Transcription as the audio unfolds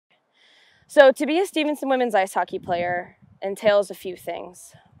So to be a Stevenson women's ice hockey player entails a few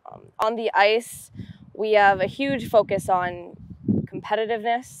things. On the ice, we have a huge focus on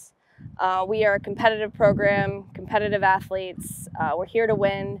competitiveness. We are a competitive program, competitive athletes. We're here to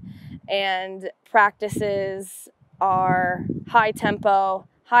win, and practices are high tempo,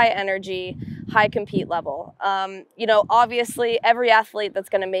 high energy, high compete level. Obviously every athlete that's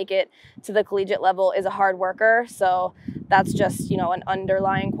going to make it to the collegiate level is a hard worker. So that's just, an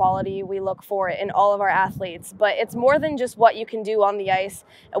underlying quality we look for in all of our athletes. But it's more than just what you can do on the ice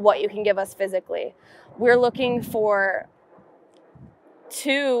and what you can give us physically. We're looking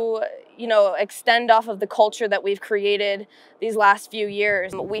to extend off of the culture that we've created these last few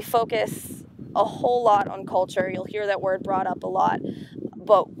years. We focus a whole lot on culture. You'll hear that word brought up a lot.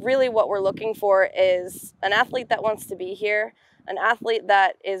 But really what we're looking for is an athlete that wants to be here, an athlete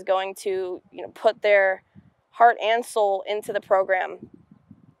that is going to put their heart and soul into the program,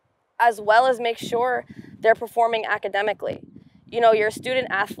 as well as make sure they're performing academically. You're a student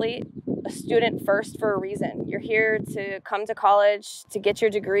athlete, a student first for a reason. You're here to come to college, to get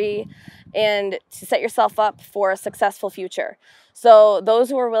your degree, and to set yourself up for a successful future. So those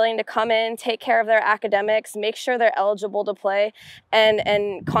who are willing to come in, take care of their academics, make sure they're eligible to play,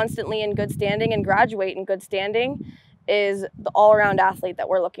 and constantly in good standing and graduate in good standing is the all-around athlete that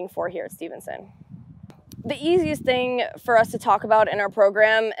we're looking for here at Stevenson. The easiest thing for us to talk about in our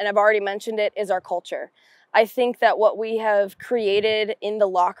program, and I've already mentioned it, is our culture. I think that what we have created in the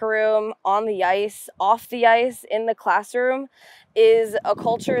locker room, on the ice, off the ice, in the classroom, is a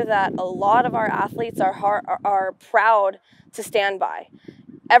culture that a lot of our athletes are proud to stand by.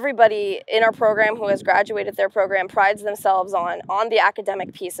 Everybody in our program who has graduated their program prides themselves on the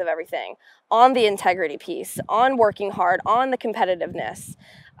academic piece of everything, on the integrity piece, on working hard, on the competitiveness.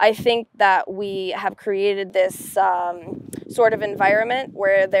 I think that we have created this sort of environment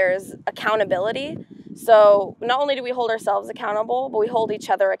where there's accountability. So not only do we hold ourselves accountable, but we hold each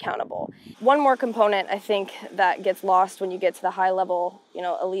other accountable. One more component I think that gets lost when you get to the high level,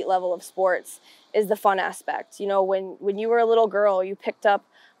 elite level of sports is the fun aspect. When you were a little girl, you picked up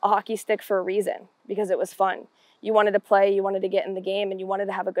a hockey stick for a reason, because it was fun. You wanted to play, you wanted to get in the game, and you wanted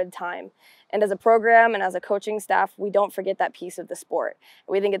to have a good time. And as a program and as a coaching staff, we don't forget that piece of the sport.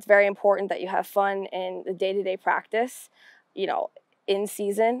 We think it's very important that you have fun in the day-to-day practice, in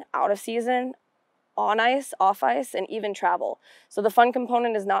season, out of season, on ice, off ice, and even travel. So the fun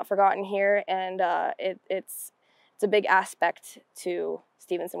component is not forgotten here, and it's a big aspect to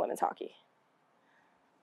Stevenson women's hockey.